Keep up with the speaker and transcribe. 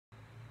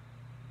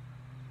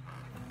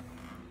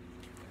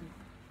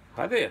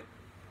Hi there.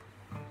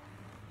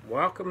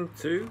 Welcome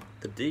to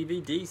the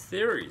DVD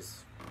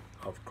series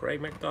of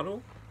Craig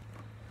McDonald,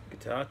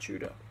 Guitar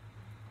Tutor.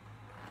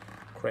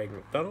 Craig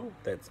McDonald,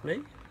 that's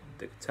me,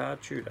 the Guitar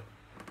Tutor.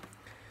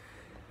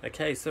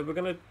 Okay, so we're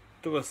going to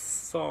do a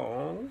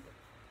song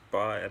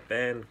by a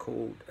band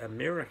called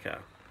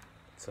America.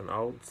 It's an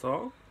old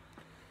song,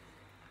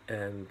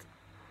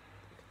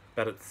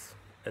 but it's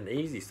an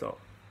easy song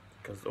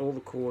because all the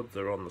chords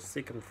are on the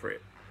 2nd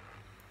fret.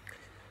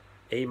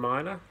 E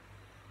minor,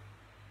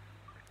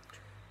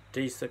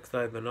 D6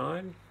 over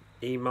 9,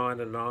 E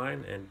minor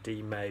 9 and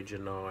D major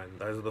 9.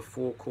 Those are the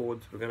 4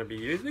 chords we're going to be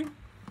using,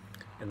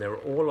 and they're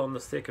all on the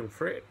 2nd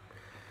fret,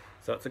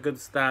 so it's a good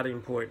starting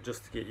point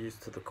just to get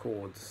used to the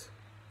chords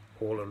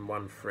all in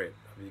 1 fret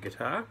of your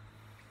guitar.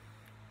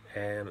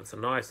 And it's a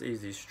nice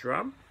easy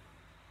strum,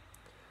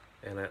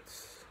 and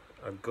it's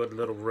a good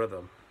little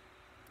rhythm.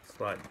 It's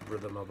like the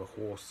rhythm of a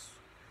horse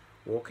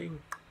walking.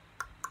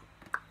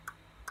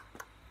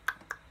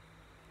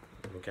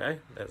 Okay,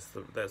 that's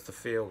the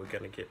feel we're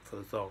going to get for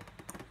the song.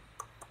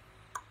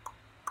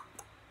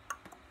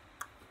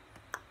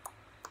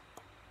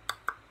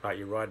 Like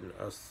you're riding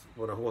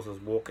when a horse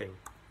is walking,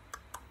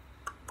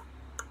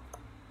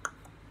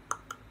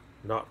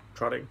 not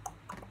trotting,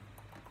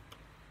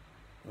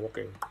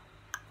 walking,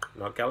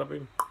 not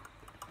galloping,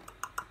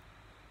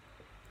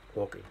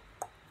 walking.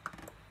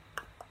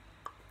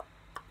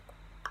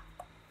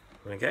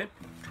 Okay,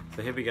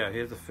 so here we go.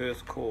 Here's the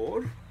first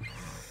chord,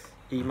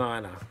 E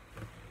minor.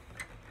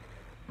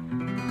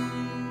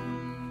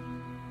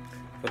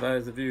 For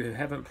those of you who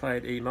haven't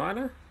played E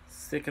minor,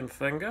 2nd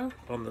finger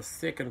on the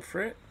 2nd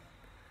fret,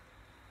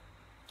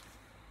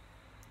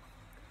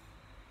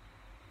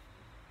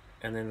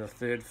 and then the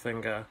 3rd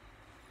finger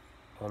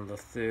on the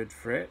 3rd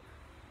fret.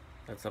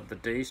 That's of the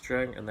D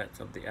string and that's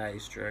of the A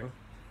string.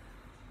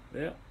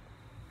 There.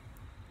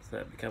 So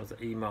that becomes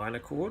the E minor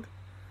chord.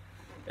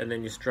 And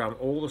then you strum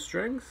all the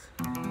strings,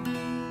 and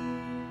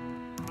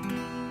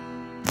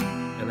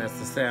that's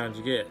the sound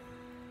you get.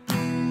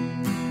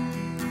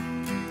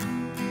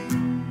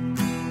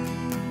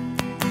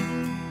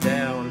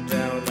 Down,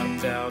 down,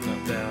 up, down,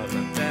 up, down,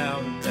 up,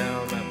 down,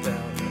 down, up, down, up.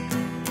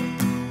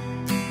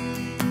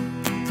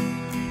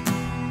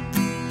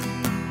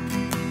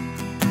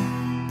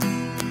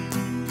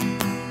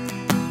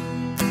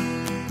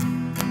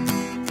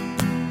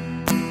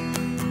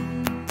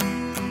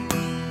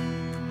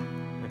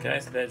 Okay,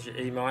 so that's your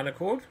E minor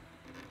chord.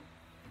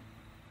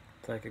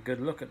 Take a good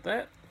look at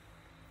that.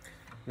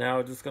 Now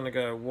we're just going to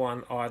go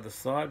one either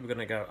side. We're going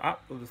to go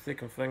up with the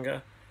 2nd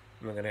finger,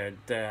 and we're going to go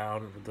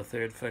down with the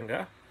 3rd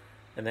finger.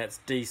 And that's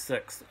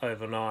D6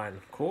 over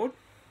 9 chord.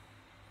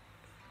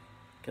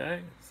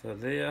 Okay, so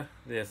there.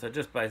 So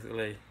just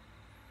basically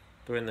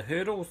doing the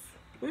hurdles.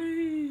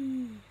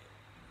 Whee!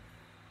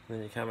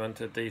 Then you come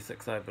into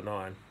D6 over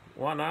 9.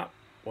 One up,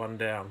 one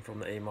down from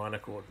the E minor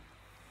chord.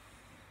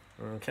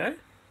 Okay.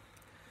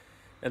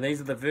 And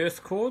these are the verse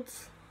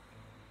chords.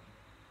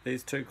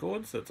 These 2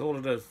 chords. That's all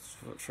it is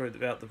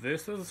throughout the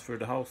verses, through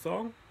the whole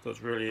song. So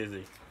it's really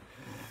easy.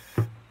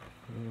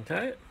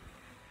 Okay.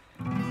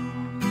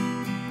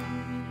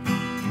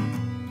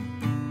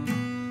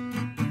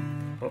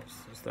 Oops,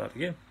 let's start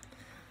again.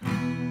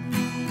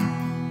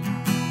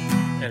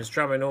 And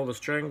strumming all the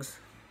strings.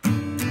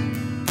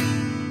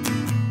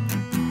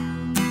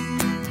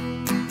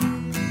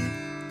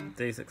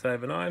 D6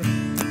 over 9.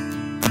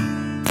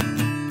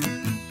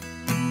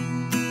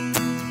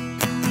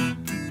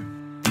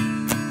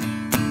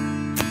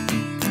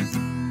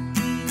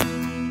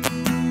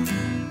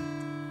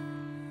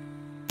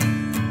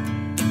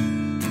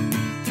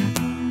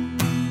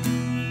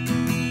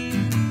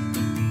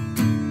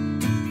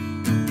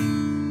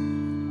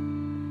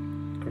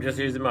 I'm just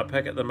using my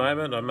pick at the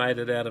moment. I made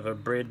it out of a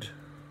bread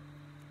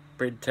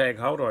tag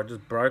holder. I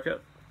just broke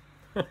it.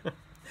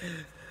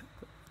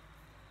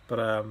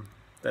 But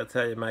that's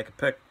how you make a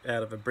pick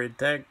out of a bread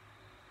tag.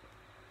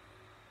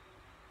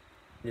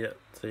 Yeah,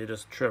 so you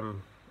just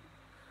trim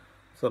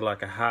sort of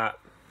like a heart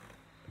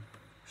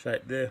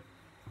shape there.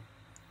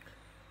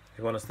 If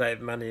you want to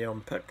save money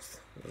on picks,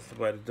 that's the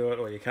way to do it,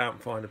 or you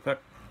can't find a pick.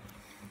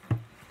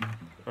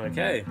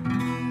 Okay.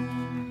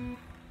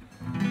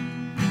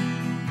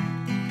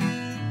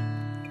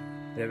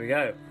 There we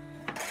go.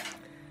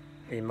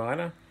 E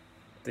minor,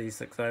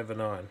 D6 over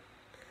 9.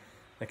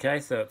 Okay,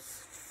 so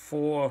it's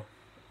 4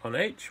 on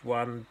each.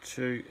 1,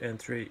 2, and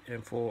 3,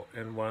 and 4,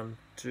 and 1,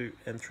 2,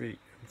 and 3, and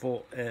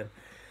 4, and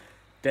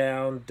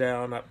down,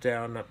 down, up,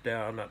 down, up,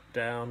 down, up,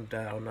 down,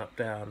 down, up,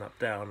 down, up,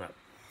 down, up.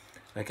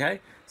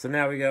 Okay, so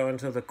now we go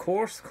into the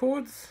chorus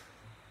chords.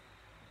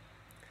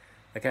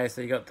 Okay,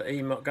 so you got the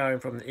E going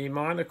from the E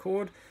minor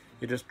chord.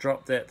 You just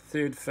drop that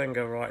 3rd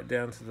finger right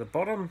down to the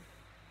bottom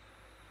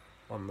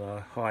on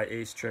the high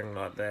E string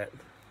like that.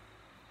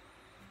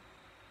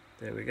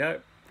 There we go.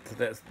 So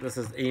this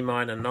is E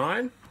minor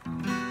 9.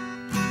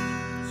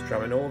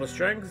 Strumming all the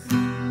strings.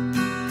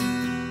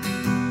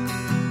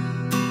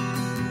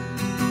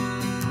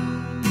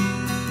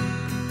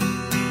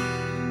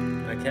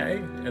 Okay,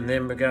 and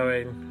then we're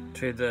going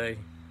to the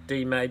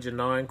D major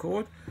 9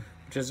 chord,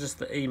 which is just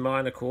the E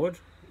minor chord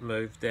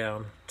moved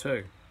down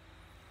 2,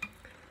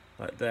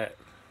 like that.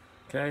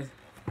 Okay,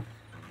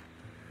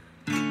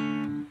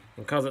 and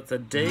because it's a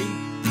D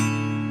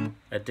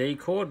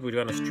chord, we're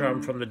going to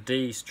strum from the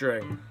D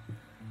string,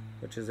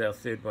 which is our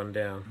third one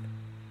down.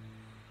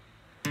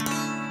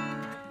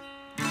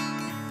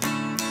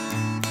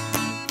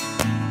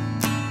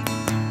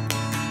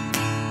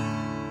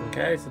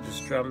 Okay, so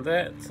just strum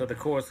that. So the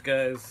chorus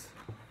goes.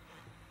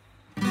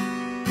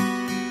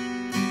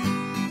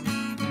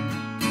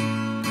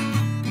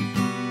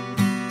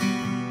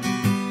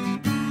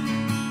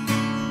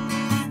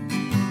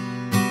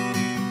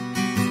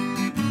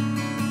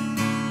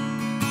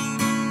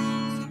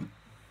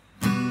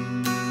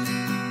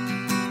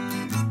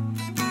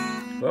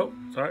 Well,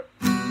 sorry.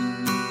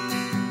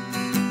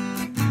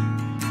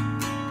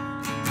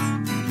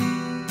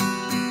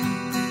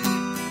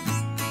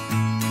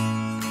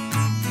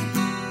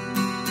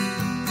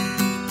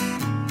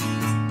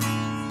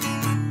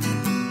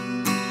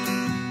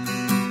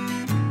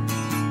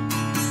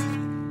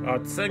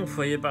 I'd sing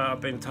for you, but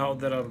I've been told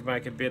that I'd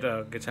make a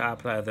better guitar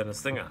player than a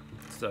singer.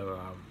 So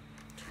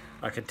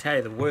I could tell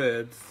you the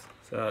words.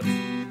 So it's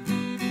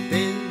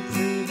been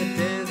through the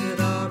desert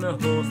on a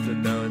horse with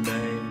no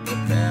name.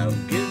 It felt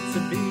good to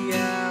be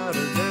out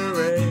of the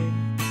rain.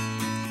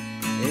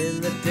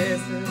 In the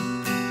desert,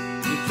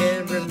 you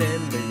can't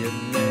remember your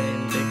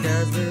name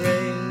because there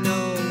ain't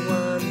no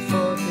one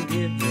for to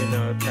give you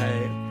no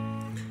pain.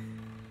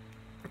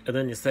 And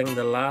then you sing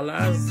the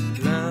la-las.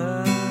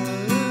 La.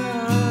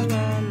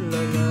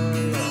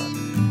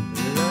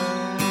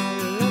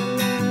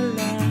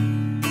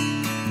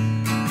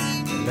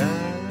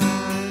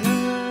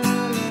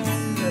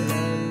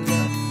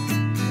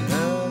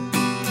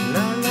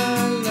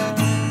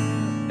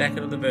 Back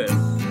into the verse.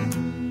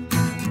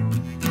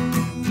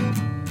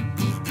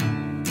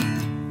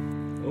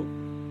 Oh.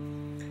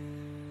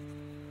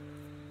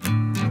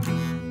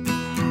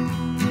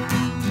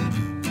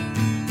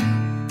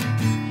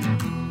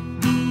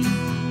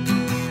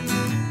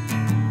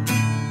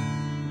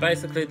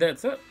 Basically,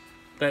 that's it.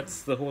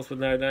 That's the Horse with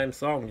No Name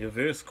song. Your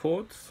verse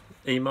chords: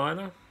 E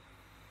minor,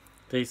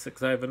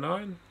 D6 over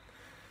 9.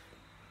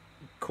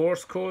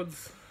 Chorus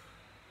chords: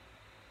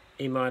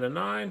 E minor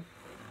 9.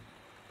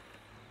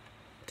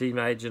 D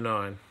major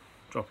 9,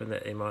 dropping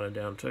that E minor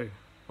down too.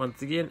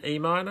 Once again, E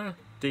minor,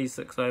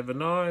 D6 over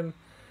 9,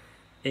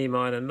 E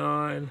minor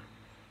 9,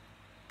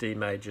 D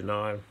major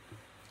 9.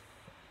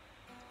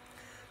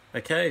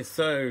 Okay,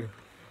 so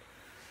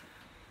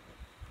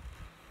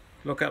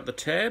look up the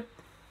tab,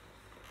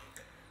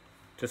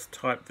 just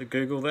type the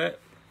Google that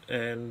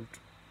and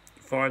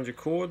find your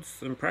chords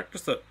and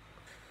practice it.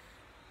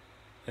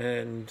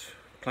 And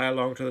play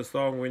along to the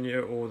song when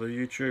you, or the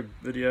YouTube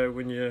video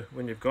when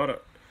you've got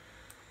it.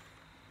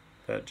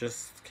 But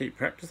just keep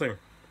practicing.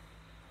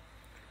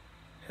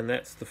 And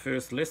that's the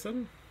first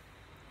lesson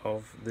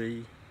of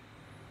the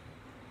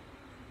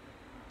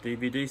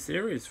DVD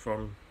series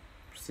from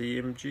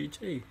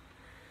CMGT.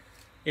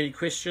 Any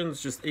questions,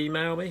 just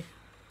email me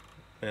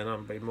and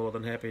I'll be more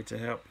than happy to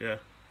help you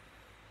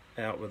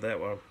out with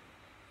that one.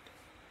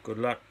 Good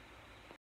luck.